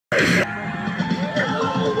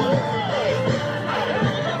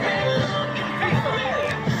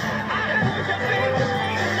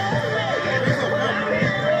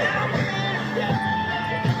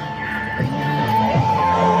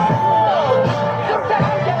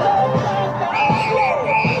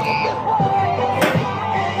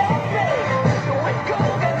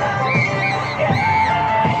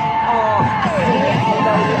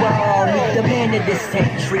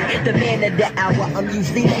the man of the hour. I'm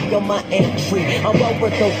usually late on my entry. I'm well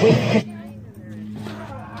worth the wait.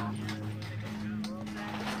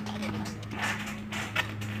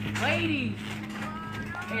 Ladies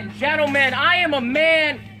and gentlemen, I am a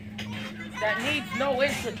man that needs no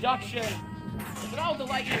introduction, but I'll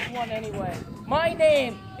delight this one anyway. My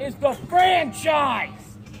name is the franchise,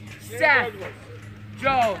 Seth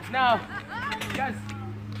Jones. Now, you guys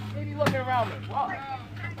may be looking around me. Well,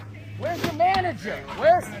 where's your manager?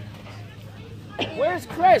 Where's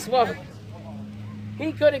Chris? Well,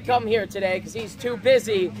 he couldn't come here today because he's too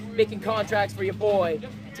busy making contracts for your boy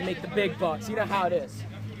to make the big bucks. You know how it is.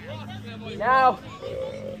 Now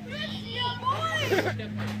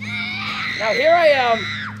here I am,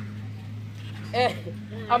 and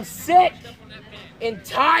I'm sick and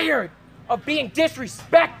tired of being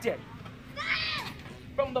disrespected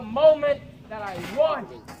from the moment that I won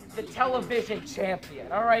the television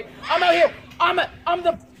champion. All right, I'm out here. I'm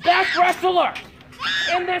the best wrestler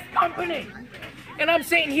in this company, and I'm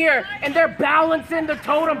sitting here, and they're balancing the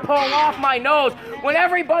totem pole off my nose when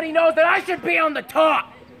everybody knows that I should be on the top.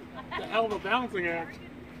 It's a hell of a balancing act.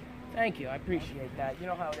 Thank you, I appreciate that. You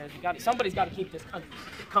know how it is. Somebody's got to keep this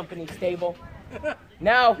company stable.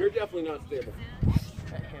 Now, you're definitely not stable.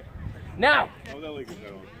 Now,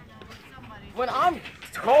 when I'm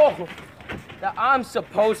told that I'm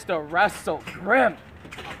supposed to wrestle Grim,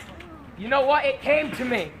 you know what? It came to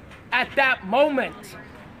me at that moment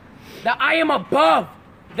that I am above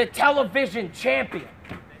the television champion.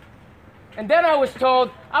 And then I was told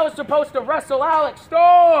I was supposed to wrestle Alex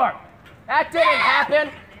Storm. That didn't happen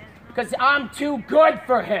because I'm too good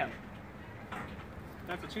for him.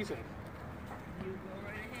 That's what she said.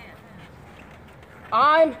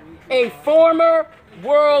 I'm a former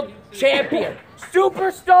world champion,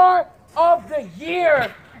 superstar of the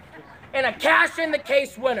year, and a cash in the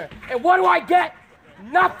case winner. And what do I get?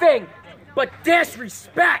 Nothing but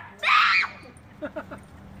disrespect.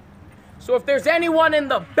 So if there's anyone in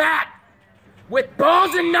the back with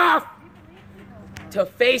balls enough to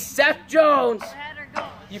face Seth Jones,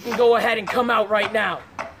 you can go ahead and come out right now.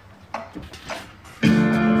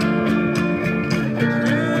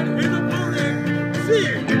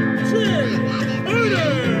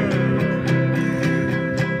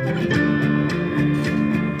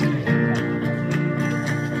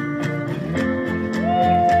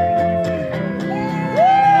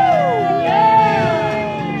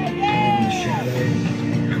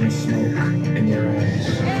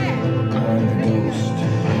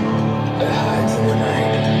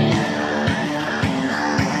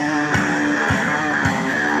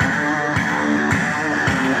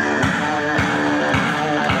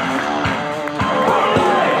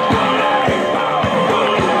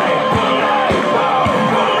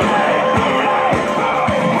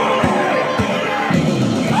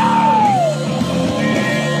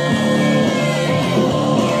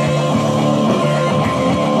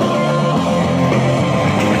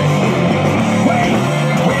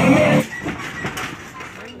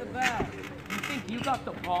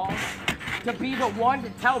 To be the one to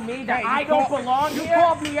tell me that I don't belong here? You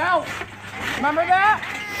called me out. Remember that?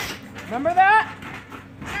 Remember that?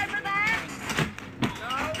 Remember that?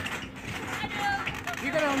 No.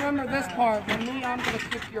 You're gonna remember this part. For me, I'm gonna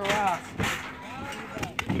kick your ass.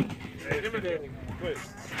 Intimidating. Wait.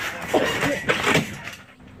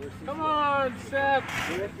 Come on, Seth.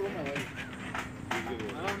 I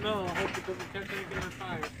don't know. I hope it doesn't catch anything on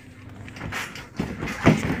fire.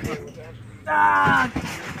 Ah!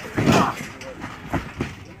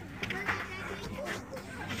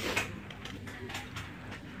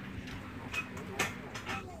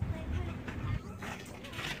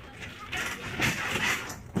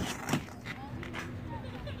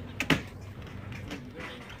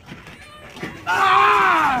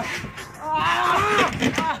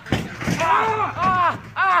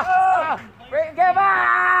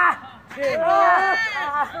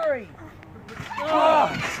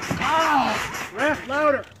 Laugh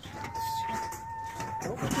louder.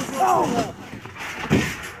 Oh.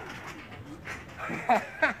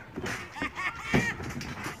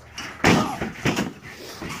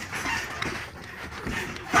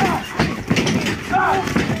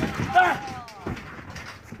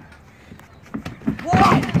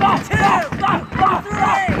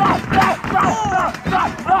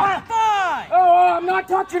 Oh, I'm not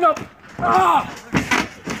touching him.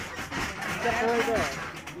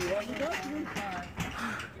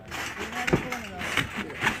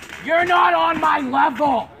 You're not on my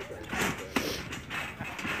level.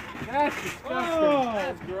 That's disgusting. Oh,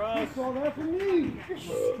 that's gross. You saw that from me.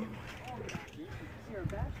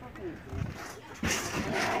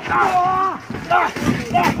 I'll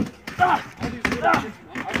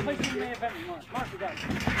place you in the main event. Mark, you got it.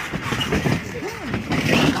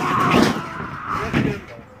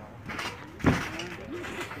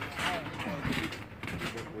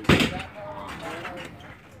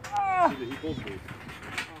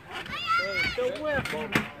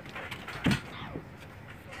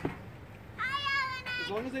 As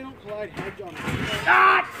long as they don't collide heads on a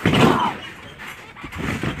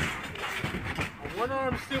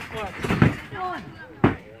one-arm suplex. 1,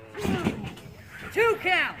 2, 2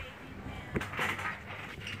 count.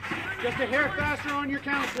 Just a hair faster on your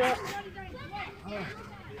count, Seth.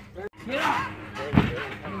 Yeah.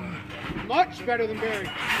 Much better than Barry.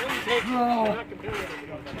 Not competitive.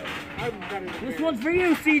 I'm better than This Barry. one's for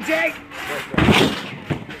you, CJ.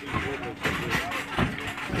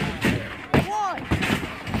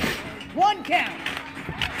 1 count.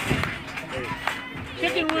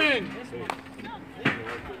 Chicken wing.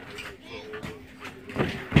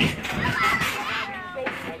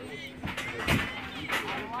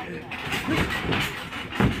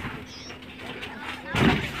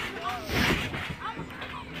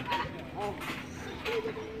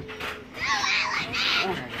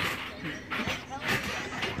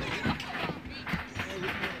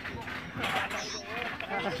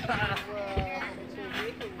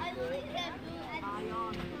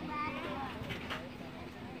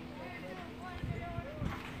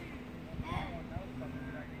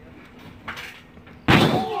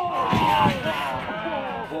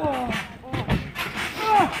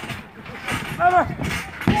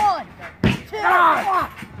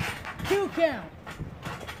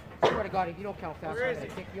 Swear to God, if you don't count fast, I'm gonna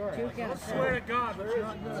kick your ass. 2 counts. Swear to God, there is.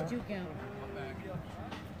 It's a 2 count.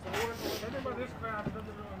 Remember this crap, it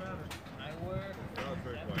doesn't really matter. I work.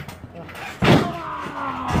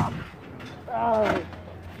 I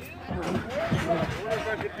wonder if I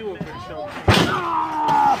could do a good show.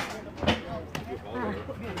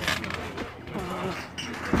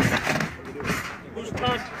 Who's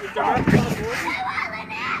touch? Is the ref on the board?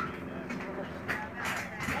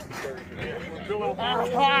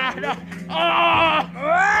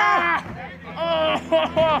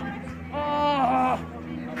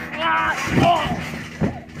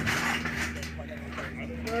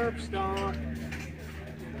 Curb stomp.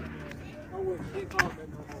 Oh, wait, take off it.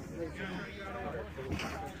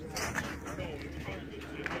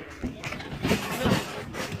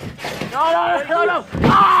 No!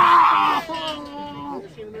 Ever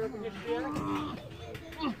seen American History X?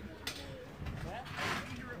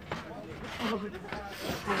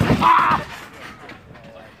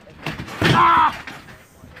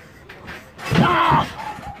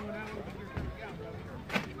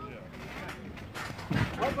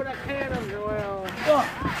 Open a cannon, Joel.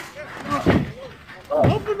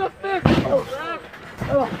 Open the fist, ref.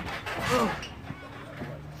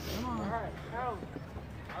 Alright, count.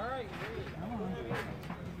 Alright.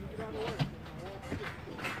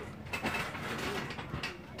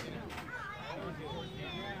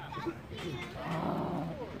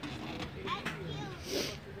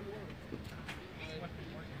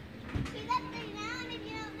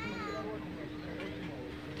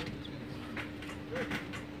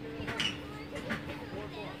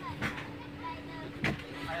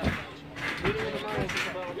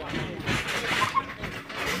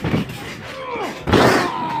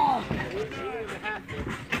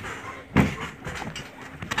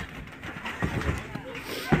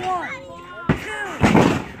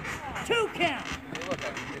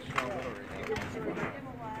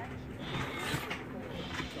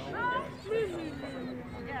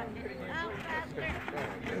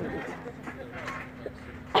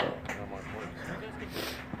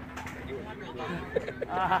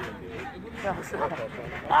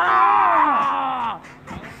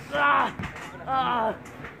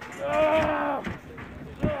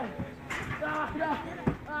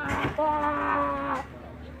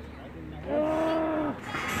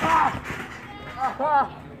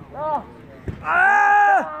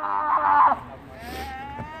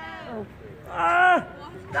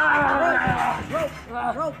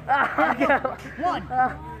 One,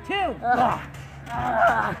 two.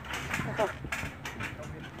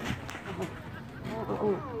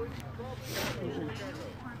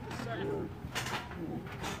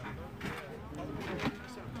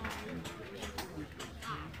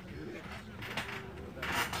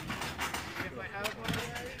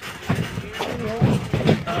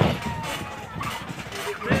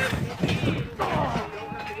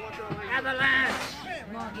 Avalanche!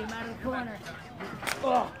 Come on, get him out of the corner.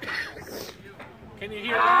 Can you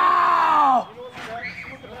hear Ow!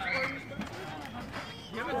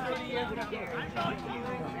 that?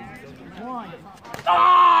 One.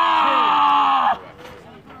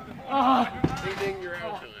 Ding ding, you're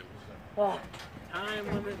out time. Time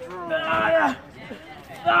limit draw.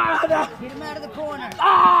 Get him out of the corner. He's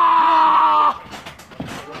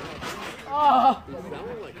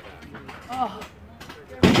sounding like that.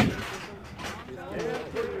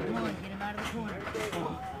 Come on, get him out of the corner.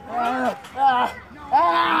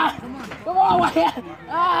 Come on, Wyatt!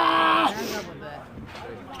 Back up a bit.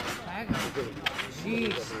 Back up.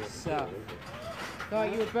 Jesus, Seth. Thought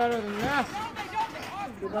you were better than that.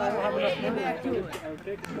 Get back to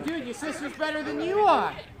it. Dude, your sister's better than you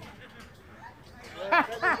are.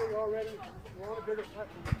 Already. You want a bigger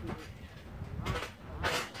platform.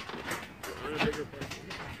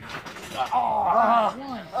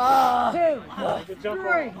 One, two, Good jump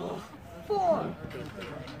 3, 4.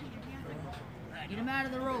 Get him out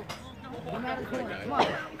of the ropes. Get him out of the corner. Come on.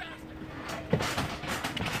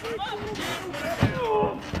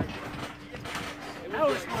 That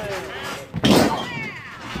was my...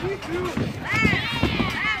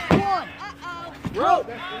 One. Rope!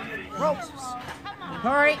 Ropes!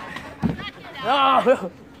 Hurry! Ah!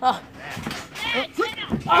 Come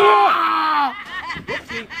on.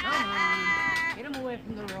 Get him away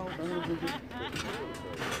from the ropes.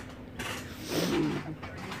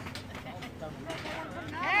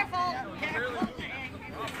 Careful.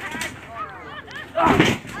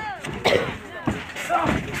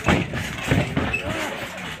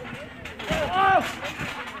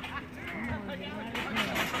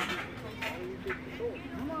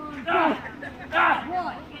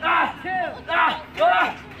 One, two.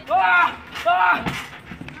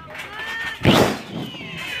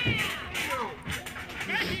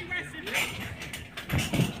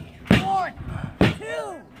 One,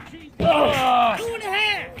 two. 2.5.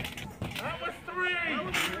 That was 3!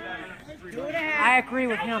 2.5. I agree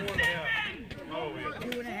with him. 2.5.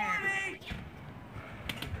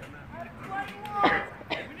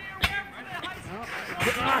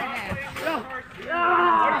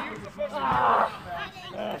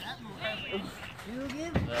 You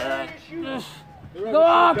give? Go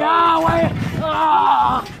on, go away!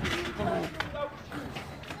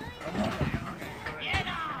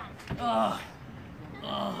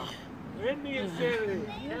 End the insanity.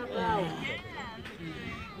 Count out.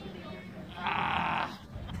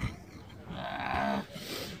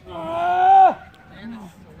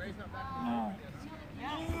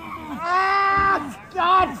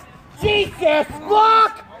 God! Jesus!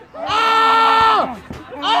 Look!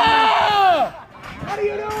 What are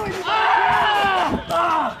you doing? See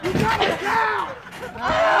that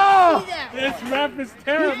one? This ref is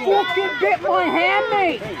terrible. Fucking bit my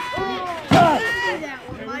handmate! See that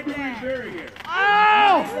one? My bad.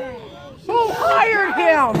 Ow! Who hired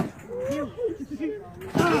him?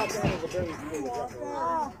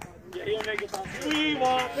 Yeah, he'll make it. We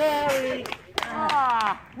want Barry.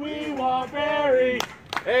 We want Barry.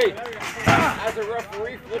 Hey, as a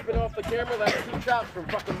referee, flipping off the camera, that's 2 chops from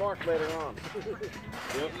fucking Mark later on. I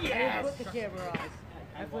didn't put the camera on.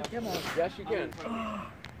 I put him on. Yes, you can.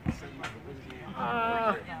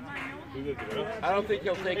 I don't think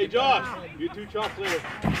he'll take Hey, it. Josh, you 2 chops later.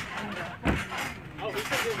 Oh, he's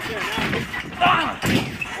taking it again now.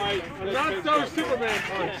 All right, not so Superman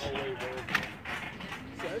punch.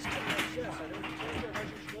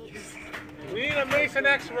 We need a Mason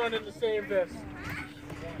X run in to save this.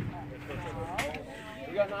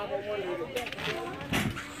 We got 911 with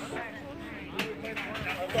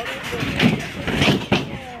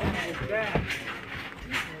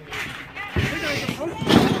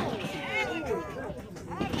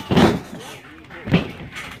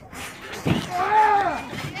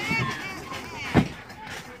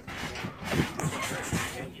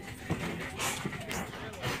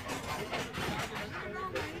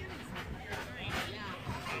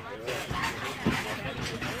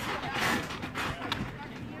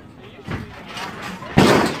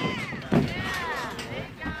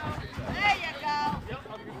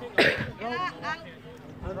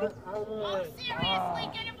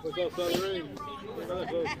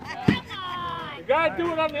You gotta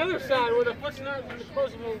do it on the other side where the foot's not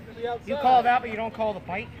supposed to be outside. You call that, but you don't call the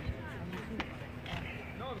bite?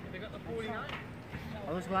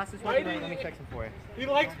 Are those glasses working? Let me fix them for you. He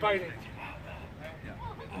likes biting.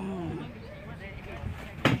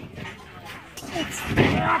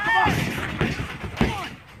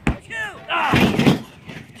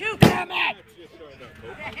 Two, come at!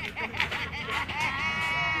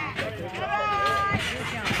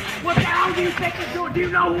 What the hell do you think you're doing? Do you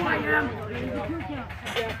know who I am?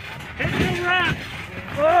 Hit the ref!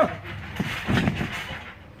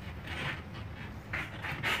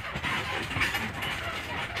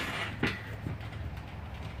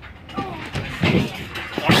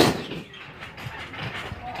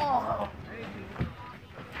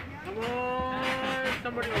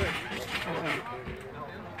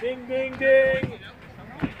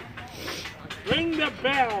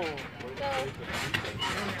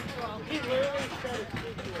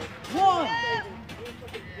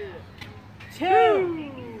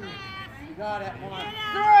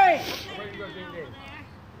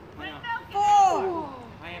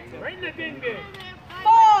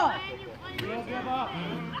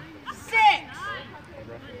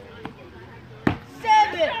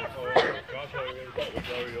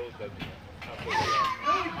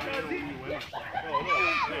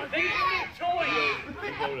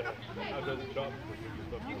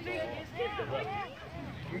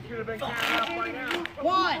 You should have been carrying out by now.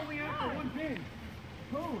 1,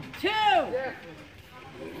 2, 3,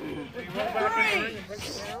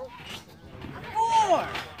 4.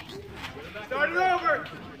 Start it over.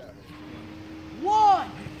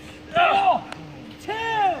 1, 2.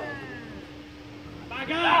 My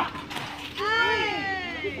God.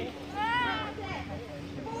 3.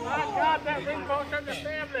 My God, that ring goes in the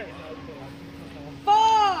family.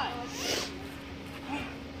 5,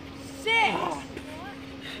 6.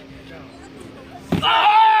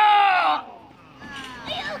 Are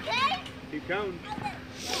you okay? Keep counting.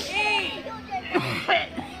 8,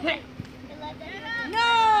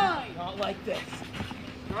 9. Not like this.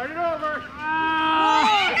 Start it over.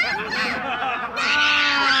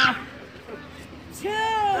 2.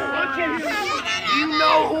 You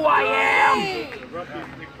know who I am.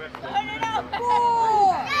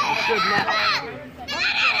 4. Good now.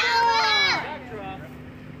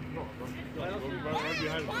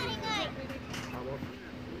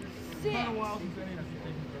 6.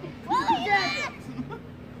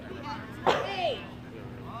 8.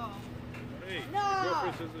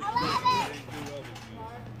 9.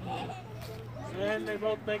 And they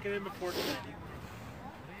both make it in before tonight.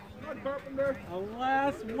 Carpenter. A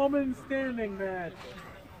last woman standing match.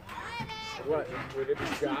 What? Would it be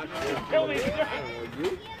Josh? Kill me.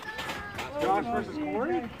 You? Josh versus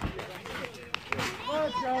Corey?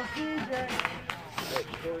 Let's go, CJ.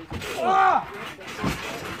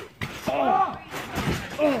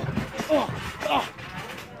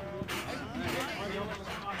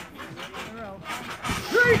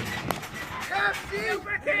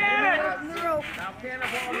 Now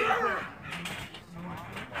cannonball is there.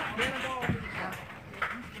 Cannonball.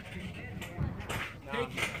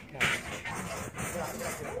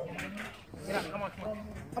 Get up, come on.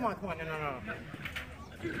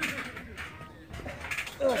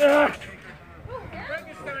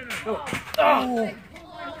 No.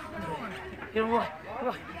 You know what?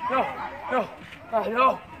 No.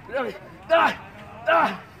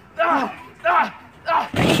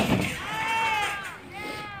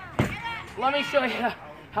 Let me show you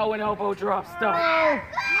how an elbow drop's done.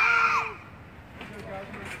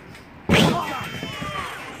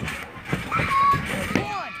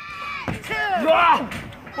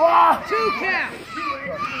 1, 2. 2 count.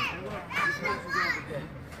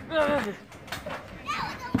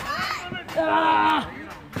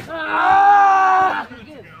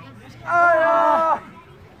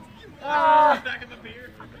 Back in the beer.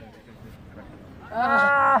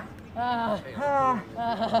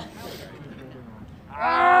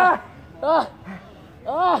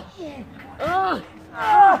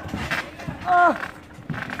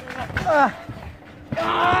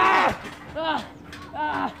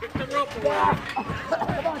 Kick the rope away.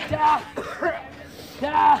 Come on, down.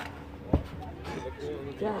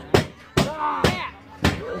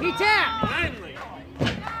 He tapped. Finally.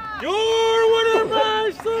 Your winner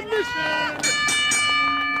by submission.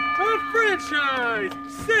 A franchise,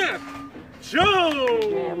 Seth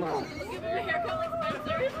Jones.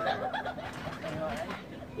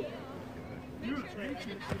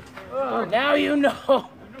 Now you know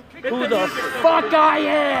who the fuck I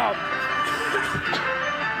am.